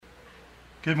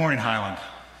Good morning, Highland.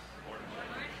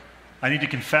 I need to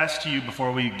confess to you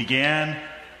before we began,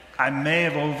 I may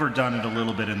have overdone it a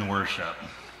little bit in the worship.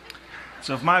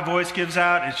 So if my voice gives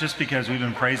out, it's just because we've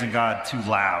been praising God too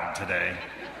loud today,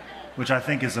 which I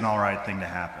think is an all right thing to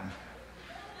happen.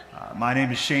 My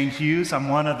name is Shane Hughes. I'm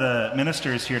one of the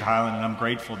ministers here at Highland, and I'm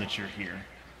grateful that you're here.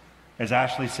 As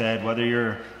Ashley said, whether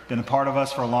you've been a part of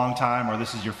us for a long time or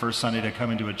this is your first Sunday to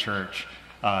come into a church,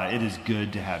 it is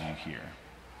good to have you here.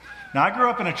 Now, I grew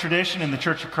up in a tradition in the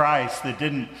Church of Christ that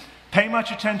didn't pay much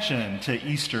attention to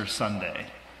Easter Sunday.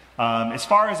 As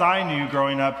far as I knew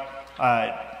growing up,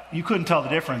 you couldn't tell the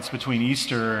difference between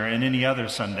Easter and any other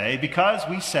Sunday because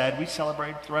we said we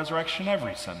celebrate the resurrection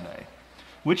every Sunday,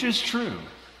 which is true.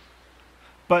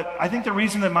 But I think the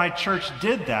reason that my church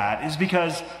did that is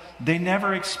because they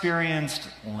never experienced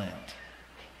Lent.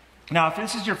 Now, if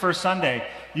this is your first Sunday,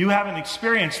 you haven't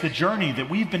experienced the journey that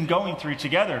we've been going through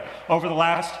together over the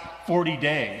last 40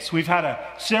 days. We've had a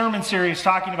sermon series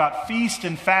talking about feast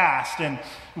and fast, and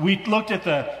we looked at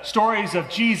the stories of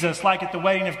Jesus, like at the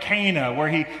wedding of Cana, where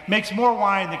he makes more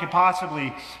wine than could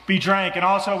possibly be drank, and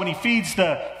also when he feeds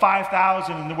the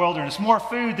 5,000 in the wilderness, more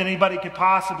food than anybody could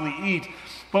possibly eat.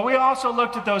 But we also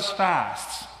looked at those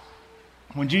fasts,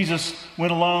 when Jesus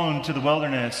went alone to the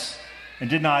wilderness and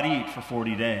did not eat for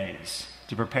 40 days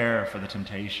to prepare for the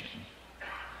temptation.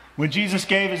 When Jesus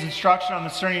gave his instruction on the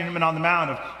Sermon on the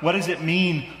Mount of what does it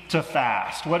mean to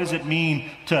fast? What does it mean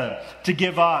to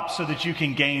give up so that you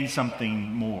can gain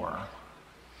something more?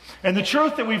 And the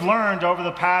truth that we've learned over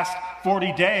the past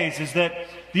 40 days is that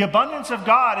the abundance of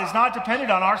God is not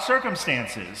dependent on our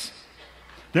circumstances.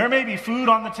 There may be food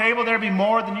on the table, there may be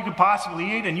more than you could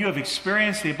possibly eat, and you have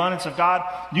experienced the abundance of God.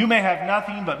 You may have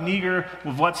nothing but meager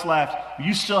with what's left.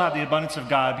 You still have the abundance of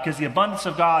God, because the abundance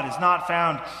of God is not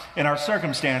found in our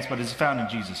circumstance, but is found in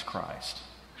Jesus Christ.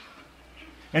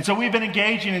 And so we've been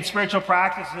engaging in spiritual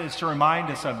practices to remind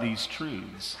us of these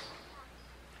truths.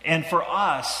 And for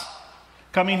us,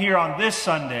 coming here on this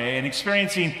Sunday and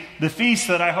experiencing the feast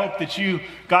that I hope that you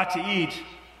got to eat,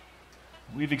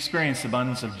 we've experienced the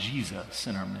abundance of Jesus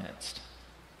in our midst.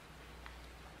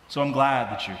 So I'm glad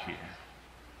that you're here.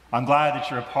 I'm glad that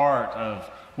you're a part of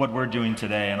what we're doing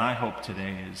today, and I hope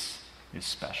today is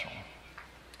special.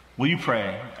 Will you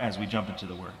pray as we jump into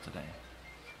the Word today?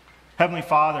 Heavenly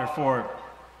Father, for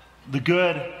the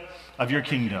good of your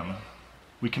kingdom,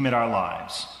 we commit our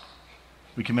lives.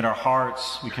 We commit our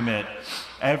hearts. We commit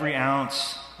every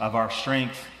ounce of our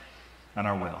strength and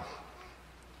our will.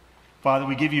 Father,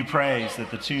 we give you praise that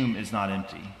the tomb is not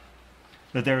empty,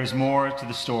 that there is more to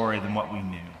the story than what we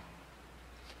knew,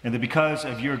 and that because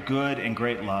of your good and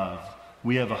great love,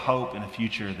 we have a hope and a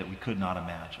future that we could not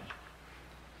imagine.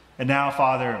 And now,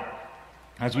 Father,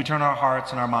 as we turn our hearts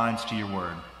and our minds to your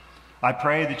word, I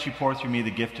pray that you pour through me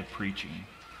the gift of preaching,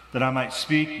 that I might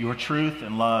speak your truth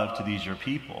and love to these your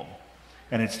people.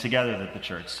 And it's together that the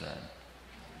church said,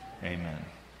 amen.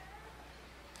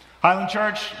 Highland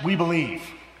Church, we believe.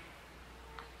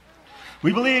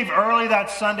 We believe early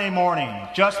that Sunday morning,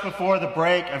 just before the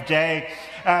break of day,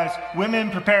 as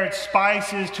women prepared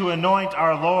spices to anoint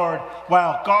our Lord,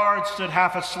 while guards stood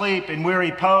half asleep in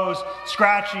weary pose,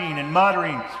 scratching and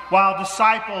muttering, while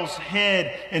disciples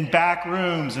hid in back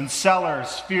rooms and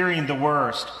cellars, fearing the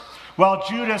worst, while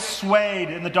Judas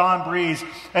swayed in the dawn breeze,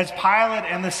 as Pilate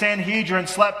and the Sanhedrin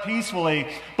slept peacefully,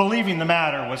 believing the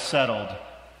matter was settled.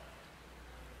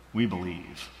 We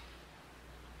believe.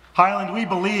 Highland, we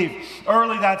believe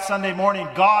early that Sunday morning,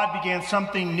 God began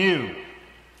something new.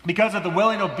 Because of the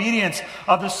willing obedience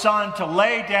of the Son to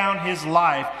lay down his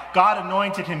life, God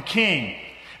anointed him king.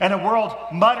 And a world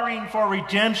muttering for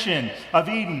redemption of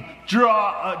Eden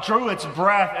drew its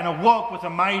breath and awoke with a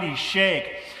mighty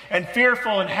shake. And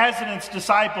fearful and hesitant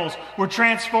disciples were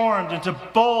transformed into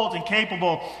bold and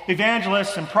capable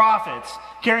evangelists and prophets,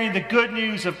 carrying the good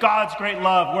news of God's great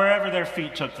love wherever their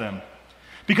feet took them.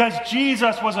 Because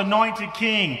Jesus was anointed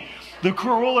king, the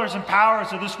rulers and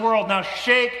powers of this world now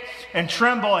shake and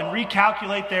tremble and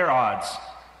recalculate their odds.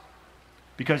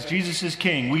 Because Jesus is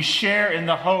king, we share in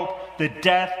the hope that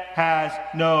death has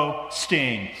no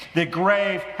sting, that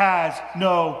grave has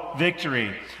no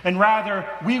victory. And rather,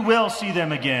 we will see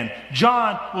them again.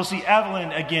 John will see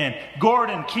Evelyn again.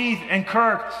 Gordon, Keith, and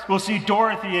Kirk will see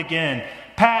Dorothy again.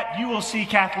 Pat, you will see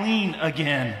Kathleen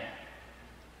again.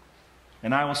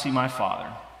 And I will see my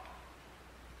father.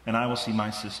 And I will see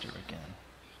my sister again.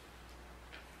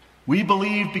 We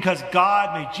believe because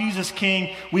God made Jesus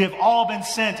king, we have all been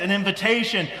sent an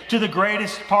invitation to the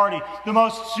greatest party, the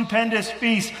most stupendous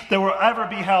feast that will ever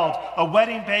be held, a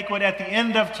wedding banquet at the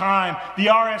end of time. The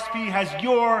RSP has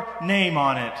your name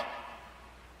on it.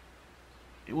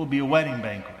 It will be a wedding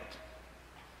banquet.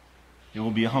 It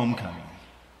will be a homecoming.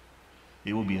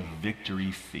 It will be a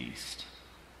victory feast.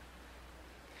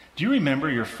 Do you remember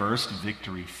your first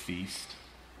victory feast?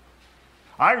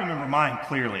 I remember mine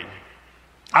clearly.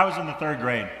 I was in the 3rd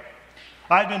grade.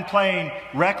 I'd been playing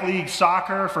rec league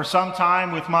soccer for some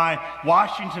time with my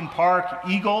Washington Park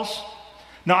Eagles.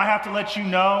 Now, I have to let you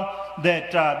know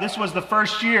that this was the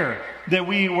first year that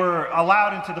we were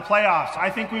allowed into the playoffs.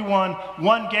 I think we won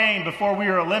one game before we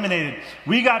were eliminated.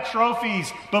 We got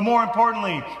trophies, but more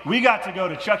importantly, we got to go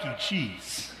to Chuck E.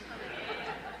 Cheese.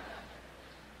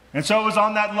 And so it was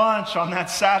on that lunch, on that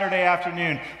Saturday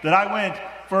afternoon, that I went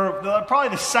for probably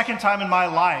the second time in my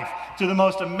life to the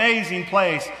most amazing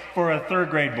place for a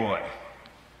 3rd grade boy.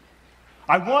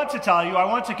 I want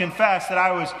to confess that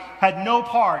I had no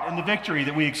part in the victory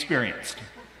that we experienced.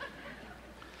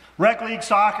 Rec League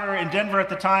soccer in Denver at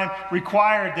the time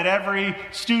required that every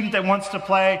student that wants to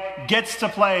play gets to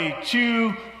play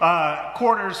 2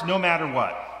 quarters no matter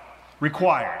what.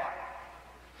 Required.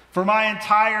 For my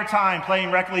entire time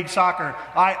playing Rec League soccer,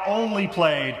 I only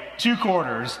played 2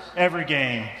 quarters every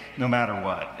game, no matter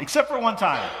what. Except for one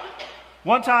time.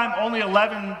 One time, only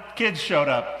 11 kids showed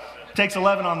up. It takes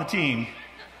 11 on the team.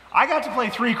 I got to play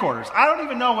 3 quarters. I don't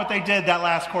even know what they did that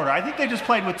last quarter. I think they just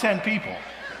played with 10 people.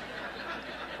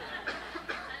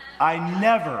 I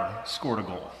never scored a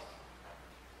goal.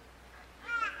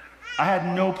 I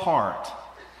had no part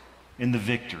in the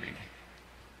victory.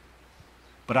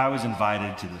 But I was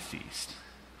invited to the feast.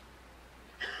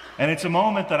 And it's a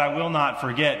moment that I will not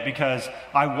forget because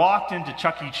I walked into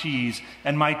Chuck E. Cheese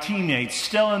and my teammates,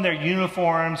 still in their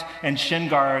uniforms and shin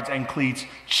guards and cleats,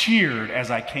 cheered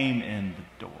as I came in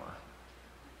the door.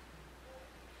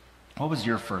 What was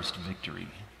your first victory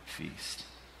feast?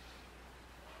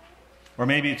 Or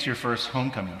maybe it's your first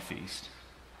homecoming feast.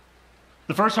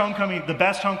 The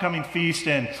best homecoming feast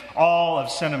in all of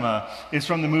cinema is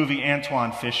from the movie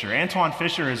Antoine Fisher. Antoine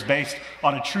Fisher is based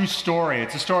on a true story.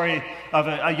 It's a story of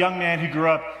a young man who grew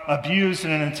up abused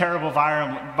in a terrible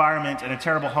environment in a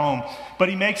terrible home. But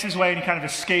he makes his way and he kind of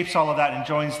escapes all of that and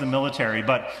joins the military.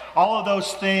 But all of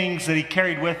those things that he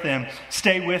carried with him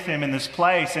stay with him in this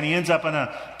place. And he ends up in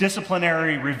a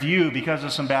disciplinary review because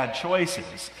of some bad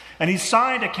choices. And he's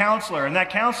signed a counselor, and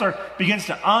that counselor begins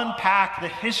to unpack the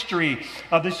history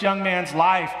of this young man's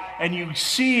life. And you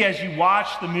see, as you watch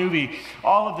the movie,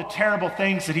 all of the terrible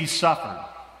things that he suffered.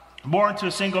 Born to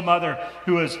a single mother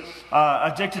who was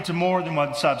addicted to more than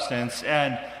one substance.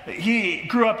 And he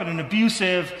grew up in an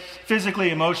abusive, physically,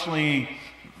 emotionally,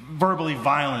 verbally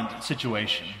violent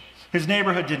situation. His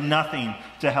neighborhood did nothing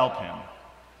to help him.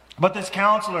 But this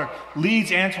counselor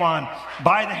leads Antoine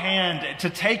by the hand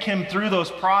to take him through those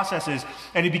processes,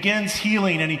 and he begins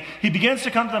healing, and he begins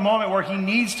to come to the moment where he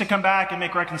needs to come back and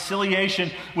make reconciliation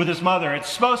with his mother. It's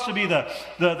supposed to be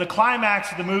the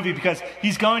climax of the movie because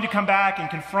he's going to come back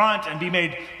and confront and be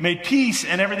made peace,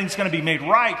 and everything's going to be made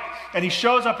right. And he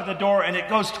shows up at the door, and it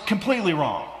goes completely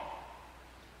wrong.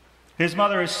 His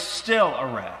mother is still a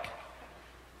wreck.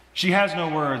 She has no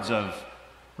words of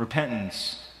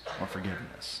repentance or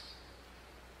forgiveness.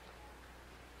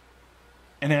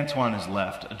 And Antoine is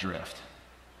left adrift.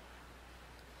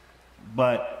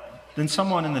 But then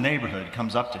someone in the neighborhood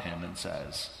comes up to him and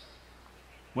says,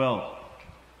 "Well,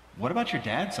 what about your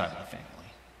dad's side of the family?"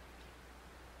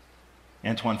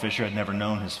 Antoine Fisher had never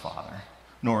known his father,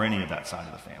 nor any of that side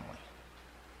of the family.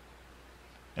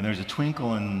 And there's a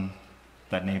twinkle in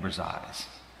that neighbor's eyes.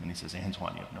 And he says,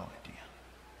 "Antoine, you have no idea."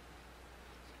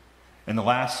 And the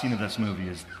last scene of this movie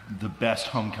is the best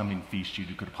homecoming feast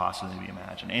you could possibly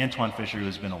imagine. Antoine Fisher, who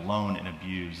has been alone and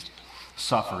abused,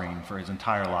 suffering for his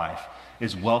entire life,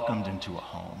 is welcomed into a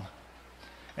home.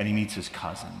 And he meets his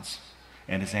cousins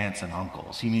and his aunts and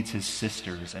uncles. He meets his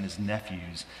sisters and his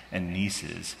nephews and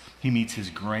nieces. He meets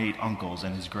his great uncles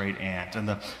and his great aunt. And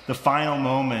the final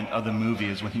moment of the movie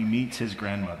is when he meets his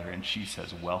grandmother and she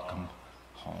says, "Welcome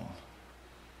home."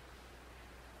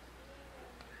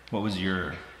 What was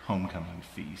your homecoming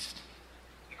feast?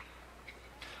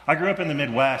 I grew up in the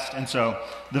Midwest, and so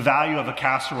the value of a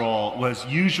casserole was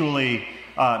usually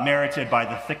merited by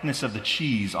the thickness of the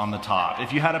cheese on the top.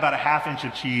 If you had about a ½ inch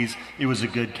of cheese, it was a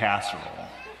good casserole.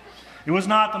 It was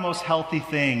not the most healthy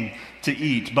thing to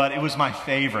eat, but it was my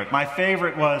favorite. My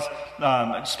favorite was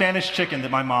Spanish chicken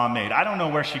that my mom made. I don't know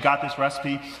where she got this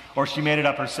recipe or she made it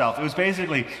up herself. It was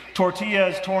basically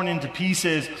tortillas torn into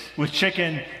pieces with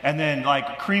chicken and then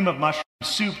like cream of mushroom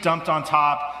soup dumped on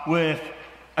top with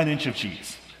an inch of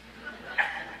cheese.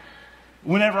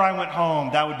 Whenever I went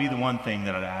home, that would be the one thing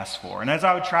that I'd ask for. And as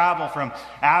I would travel from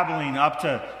Abilene up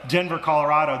to Denver,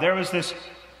 Colorado, there was this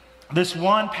this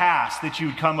one pass that you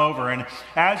would come over. And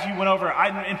as you went over,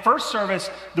 in first service,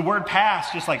 the word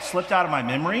pass just like slipped out of my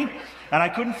memory. And I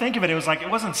couldn't think of it. It was like, it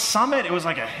wasn't summit. It was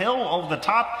like a hill over the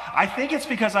top. I think it's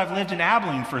because I've lived in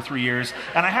Abilene for 3 years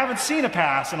and I haven't seen a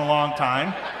pass in a long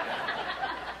time.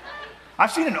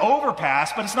 I've seen an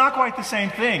overpass, but it's not quite the same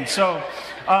thing. So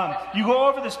you go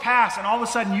over this pass and all of a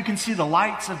sudden you can see the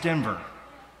lights of Denver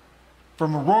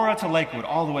from Aurora to Lakewood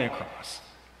all the way across.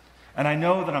 And I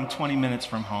know that I'm 20 minutes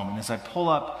from home. And as I pull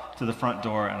up to the front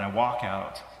door and I walk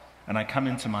out and I come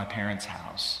into my parents'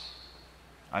 house,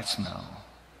 I smell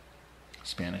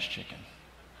Spanish chicken.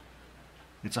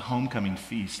 It's a homecoming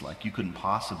feast like you couldn't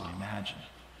possibly imagine.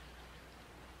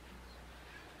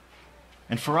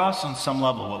 And for us, on some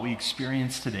level, what we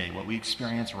experience today, what we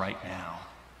experience right now,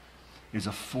 is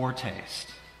a foretaste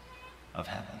of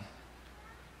heaven.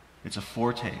 It's a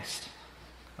foretaste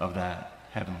of that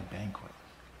heavenly banquet.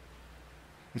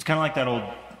 It's kind of like that old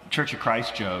Church of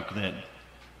Christ joke that,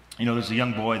 you know, there's a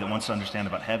young boy that wants to understand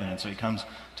about heaven, and so he comes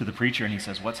to the preacher and he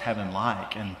says, "What's heaven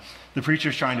like?" And the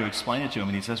preacher's trying to explain it to him,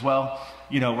 and he says, "Well,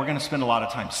 you know, we're going to spend a lot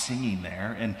of time singing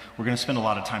there, and we're going to spend a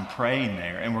lot of time praying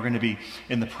there, and we're going to be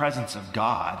in the presence of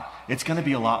God. It's going to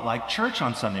be a lot like church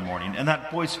on Sunday morning." And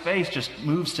that boy's face just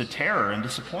moves to terror and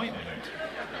disappointment.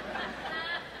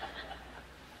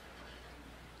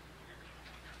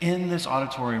 In this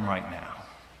auditorium right now,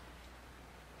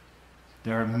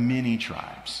 there are many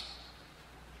tribes.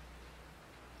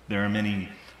 There are many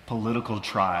political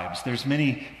tribes. There's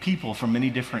many people from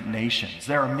many different nations.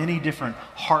 There are many different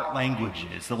heart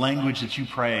languages. The language that you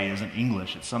pray isn't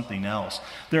English, it's something else.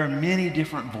 There are many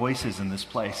different voices in this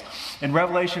place. And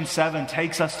Revelation 7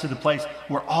 takes us to the place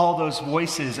where all those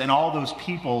voices and all those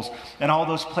peoples and all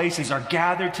those places are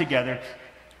gathered together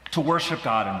to worship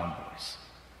God in one voice.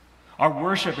 Our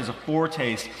worship is a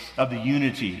foretaste of the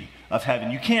unity of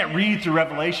heaven. You can't read through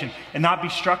Revelation and not be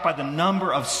struck by the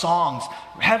number of songs.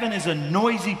 Heaven is a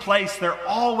noisy place. They're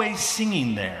always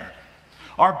singing there.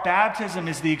 Our baptism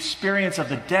is the experience of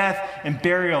the death and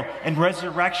burial and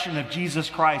resurrection of Jesus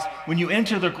Christ. When you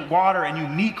enter the water and you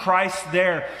meet Christ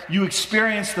there, you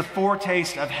experience the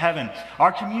foretaste of heaven.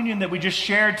 Our communion that we just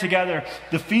shared together,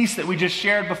 the feast that we just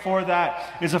shared before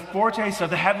that, is a foretaste of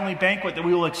the heavenly banquet that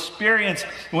we will experience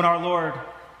when our Lord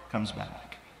comes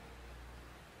back.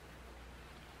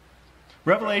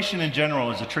 Revelation in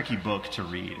general is a tricky book to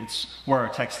read. It's where our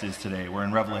text is today. We're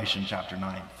in Revelation chapter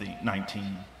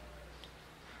 19.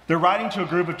 They're writing to a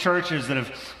group of churches that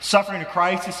have suffering a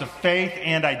crisis of faith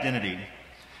and identity.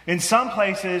 In some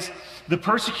places, the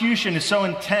persecution is so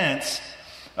intense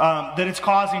that it's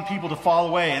causing people to fall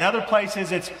away. In other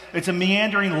places, it's a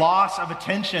meandering loss of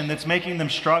attention that's making them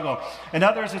struggle. In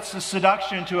others, it's a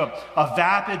seduction to a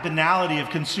vapid banality of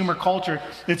consumer culture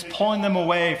that's pulling them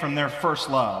away from their first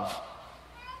love.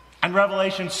 And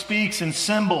Revelation speaks in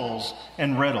symbols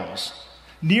and riddles.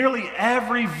 Nearly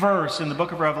every verse in the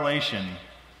book of Revelation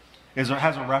has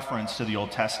a reference to the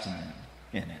Old Testament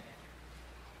in it.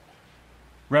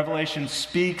 Revelation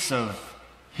speaks of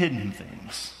hidden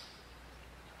things.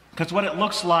 Because what it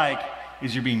looks like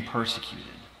is you're being persecuted.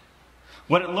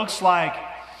 What it looks like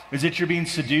is that you're being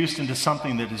seduced into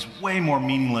something that is way more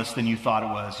meaningless than you thought it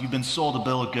was. You've been sold a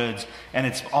bill of goods, and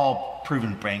it's all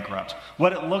proven bankrupt.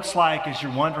 What it looks like is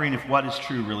you're wondering if what is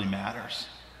true really matters.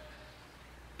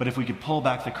 But if we could pull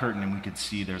back the curtain and we could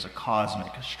see there's a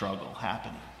cosmic struggle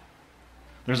happening.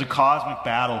 There's a cosmic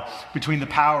battle between the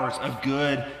powers of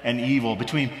good and evil,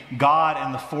 between God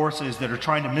and the forces that are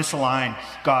trying to misalign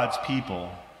God's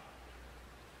people.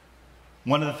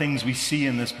 One of the things we see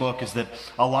in this book is that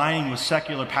aligning with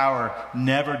secular power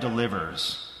never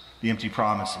delivers the empty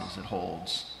promises it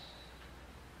holds.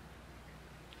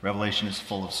 Revelation is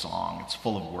full of song. It's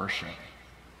full of worship.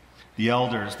 The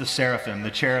elders, the seraphim, the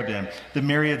cherubim, the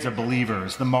myriads of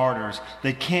believers, the martyrs,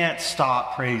 they can't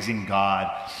stop praising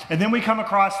God. And then we come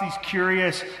across these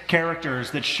curious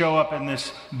characters that show up in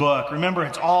this book. Remember,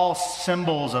 it's all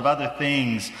symbols of other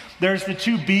things. There's the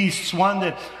two beasts, one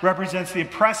that represents the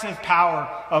oppressive power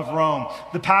of Rome,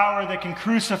 the power that can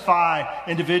crucify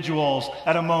individuals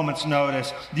at a moment's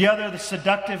notice. The other, the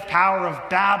seductive power of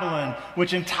Babylon,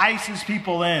 which entices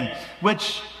people in,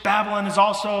 which Babylon is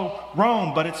also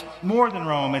Rome, but it's more than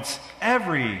Rome. It's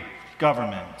every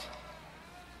government.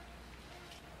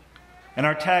 And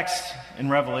our text in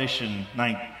Revelation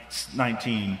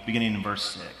 19, beginning in verse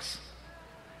 6,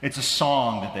 it's a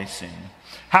song that they sing.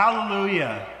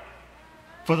 Hallelujah!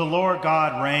 For the Lord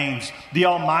God reigns, the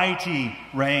Almighty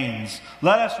reigns.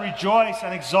 Let us rejoice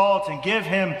and exult and give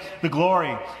him the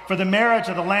glory. For the marriage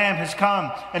of the Lamb has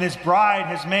come, and his bride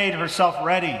has made herself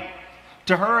ready.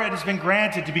 To her it has been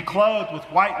granted to be clothed with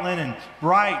white linen,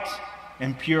 bright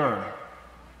and pure.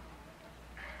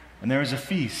 And there is a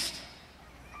feast,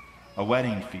 a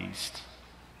wedding feast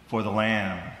for the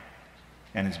Lamb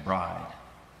and his bride.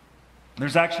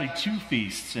 There's actually two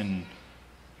feasts in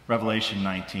Revelation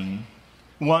 19.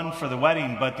 One for the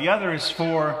wedding, but the other is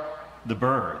for the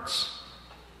birds.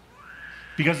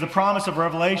 Because the promise of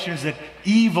Revelation is that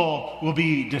evil will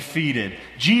be defeated.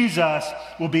 Jesus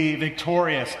will be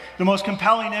victorious. The most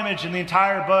compelling image in the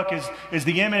entire book is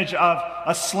the image of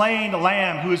a slain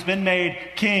lamb who has been made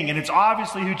king. And it's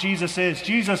obviously who Jesus is.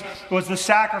 Jesus was the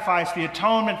sacrifice, the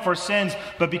atonement for sins.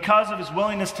 But because of his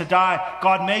willingness to die,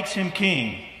 God makes him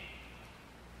king.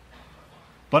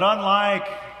 But unlike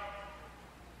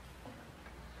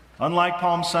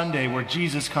Palm Sunday, where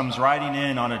Jesus comes riding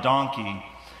in on a donkey,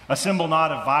 a symbol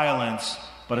not of violence,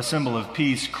 but a symbol of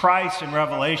peace, Christ in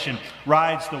Revelation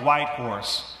rides the white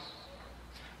horse.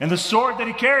 And the sword that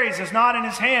he carries is not in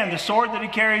his hand. The sword that he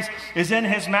carries is in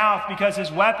his mouth, because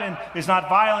his weapon is not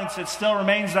violence. It still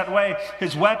remains that way.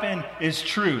 His weapon is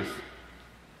truth.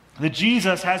 That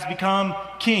Jesus has become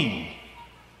king,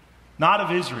 not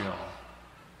of Israel,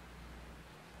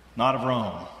 not of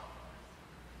Rome,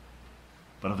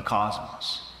 but of the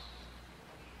cosmos,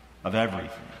 of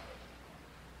everything.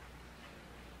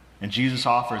 And Jesus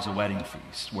offers a wedding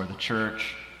feast where the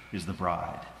church is the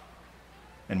bride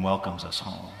and welcomes us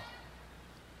home.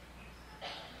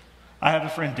 I have a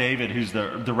friend, David, who's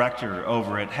the director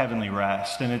over at Heavenly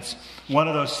Rest. And it's one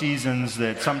of those seasons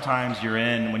that sometimes you're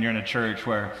in when you're in a church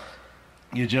where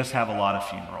you just have a lot of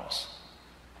funerals.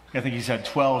 I think he's had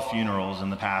 12 funerals in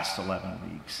the past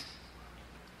 11 weeks.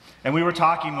 And we were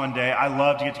talking one day. I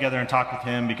love to get together and talk with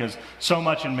him because so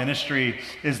much in ministry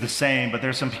is the same, but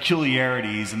there's some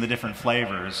peculiarities in the different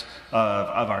flavors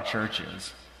of our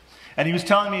churches. And he was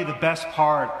telling me the best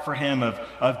part for him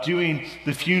of doing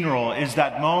the funeral is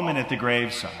that moment at the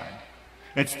graveside.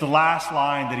 It's the last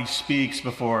line that he speaks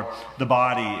before the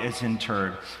body is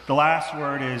interred. The last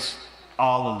word is,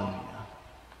 Alleluia.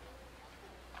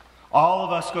 All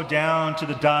of us go down to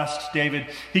the dust. David,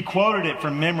 he quoted it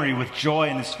from memory with joy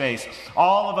in his face.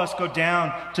 All of us go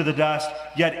down to the dust,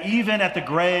 yet even at the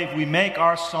grave we make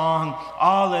our song,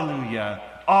 Alleluia,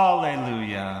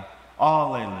 Alleluia,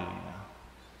 Alleluia.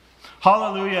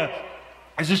 Hallelujah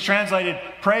is just translated,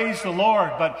 praise the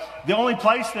Lord, but the only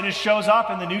place that it shows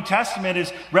up in the New Testament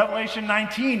is Revelation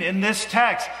 19 in this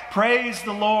text, praise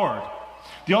the Lord.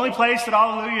 The only place that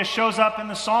Alleluia shows up in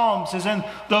the Psalms is in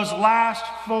those last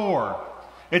four.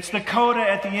 It's the coda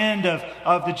at the end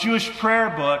of the Jewish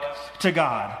prayer book to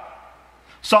God.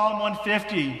 Psalm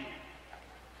 150,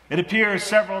 it appears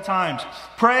several times.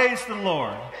 Praise the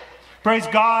Lord. Praise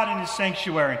God in his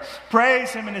sanctuary.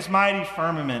 Praise him in his mighty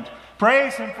firmament.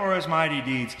 Praise him for his mighty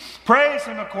deeds. Praise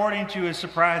him according to his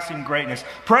surpassing greatness.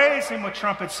 Praise him with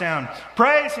trumpet sound.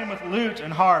 Praise him with lute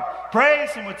and harp.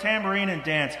 Praise him with tambourine and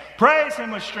dance. Praise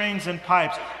him with strings and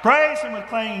pipes. Praise him with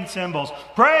clanging cymbals.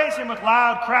 Praise him with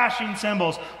loud crashing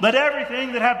cymbals. Let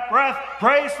everything that hath breath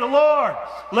praise the Lord.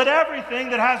 Let everything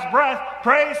that has breath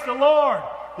praise the Lord.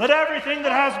 Let everything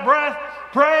that has breath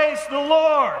praise the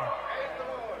Lord.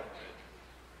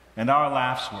 And our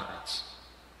last words.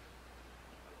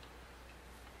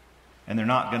 And they're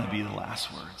not going to be the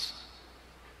last words.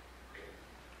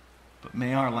 But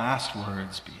may our last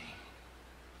words be,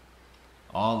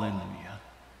 Alleluia,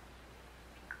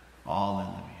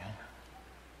 Alleluia,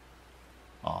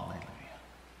 Alleluia.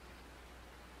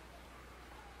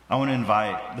 I want to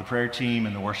invite the prayer team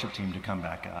and the worship team to come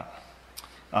back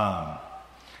up.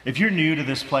 If you're new to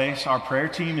this place, our prayer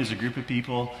team is a group of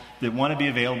people that want to be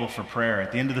available for prayer.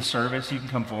 At the end of the service, you can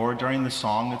come forward during the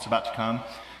song that's about to come.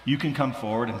 You can come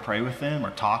forward and pray with them or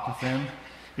talk with them.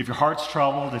 If your heart's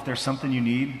troubled, if there's something you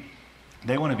need,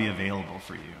 they want to be available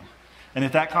for you. And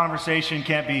if that conversation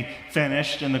can't be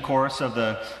finished in the course of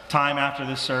the time after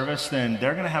this service, then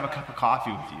they're going to have a cup of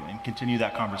coffee with you and continue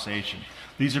that conversation.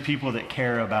 These are people that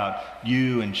care about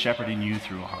you and shepherding you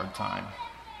through a hard time.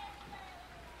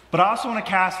 But I also want to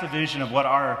cast a vision of what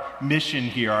our mission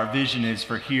here, our vision is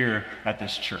for here at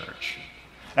this church.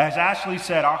 As Ashley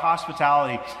said, our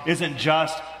hospitality isn't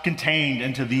just contained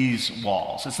into these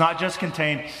walls. It's not just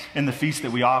contained in the feast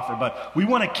that we offer, but we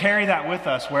want to carry that with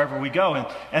us wherever we go.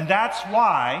 And that's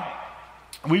why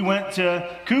we went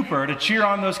to Cooper to cheer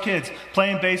on those kids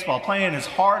playing baseball, playing as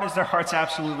hard as their hearts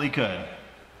absolutely could.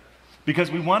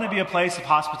 Because we want to be a place of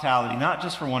hospitality, not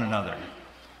just for one another,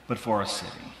 but for a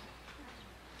city.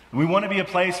 We want to be a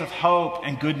place of hope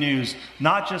and good news,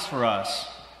 not just for us,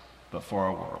 but for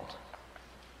our world.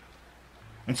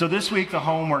 And so this week, the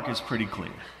homework is pretty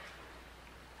clear.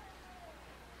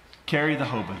 Carry the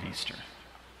hope of Easter.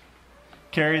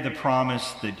 Carry the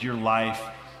promise that your life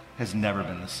has never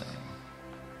been the same.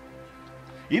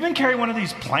 Even carry one of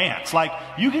these plants. Like,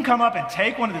 you can come up and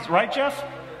take one of these, right, Jeff?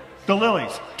 The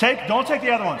lilies. Don't take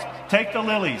the other ones. Take the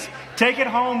lilies. Take it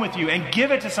home with you and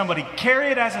give it to somebody.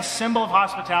 Carry it as a symbol of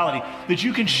hospitality that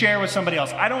you can share with somebody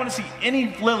else. I don't want to see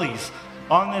any lilies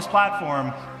on this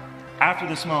platform after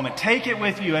this moment. Take it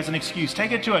with you as an excuse.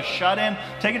 Take it to a shut-in.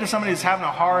 Take it to somebody that's having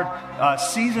a hard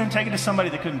season. Take it to somebody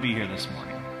that couldn't be here this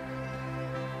morning.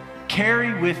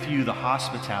 Carry with you the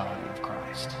hospitality of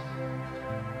Christ.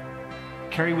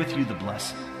 Carry with you the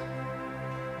blessing.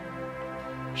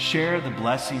 Share the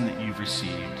blessing that you've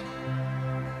received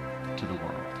to the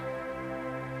world.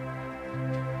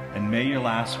 And may your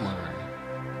last word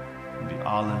be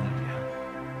Alleluia.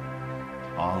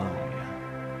 Alleluia.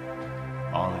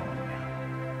 Alleluia.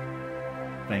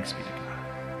 Thanks be to God.